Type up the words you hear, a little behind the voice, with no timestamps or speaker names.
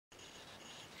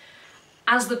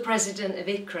As the President of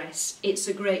ICRES, it's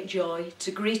a great joy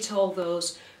to greet all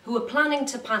those who are planning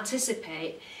to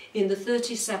participate in the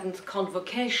 37th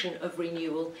Convocation of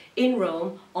Renewal in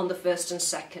Rome on the 1st and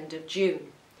 2nd of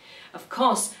June. Of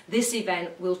course, this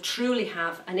event will truly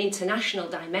have an international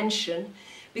dimension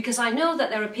because I know that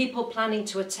there are people planning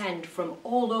to attend from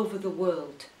all over the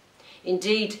world.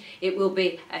 Indeed, it will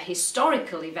be a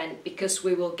historical event because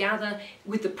we will gather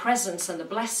with the presence and the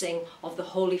blessing of the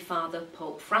Holy Father,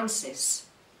 Pope Francis.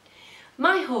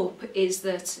 My hope is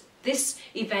that this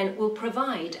event will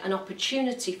provide an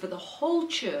opportunity for the whole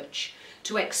Church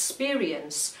to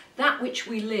experience that which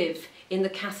we live in the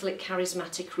Catholic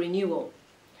Charismatic Renewal.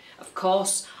 Of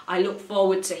course, I look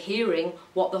forward to hearing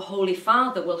what the Holy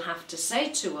Father will have to say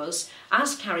to us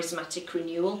as Charismatic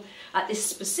Renewal at this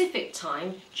specific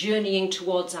time, journeying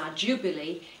towards our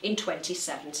Jubilee in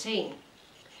 2017.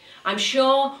 I'm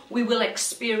sure we will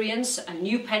experience a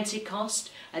new Pentecost,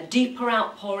 a deeper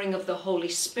outpouring of the Holy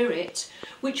Spirit,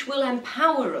 which will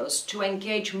empower us to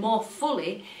engage more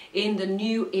fully in the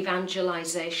new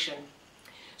evangelization.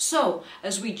 So,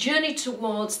 as we journey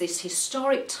towards this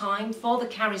historic time for the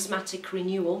charismatic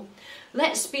renewal,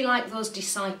 let's be like those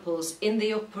disciples in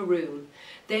the upper room.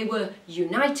 They were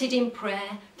united in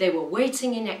prayer, they were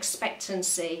waiting in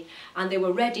expectancy, and they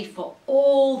were ready for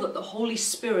all that the Holy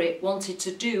Spirit wanted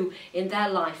to do in their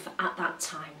life at that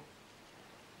time.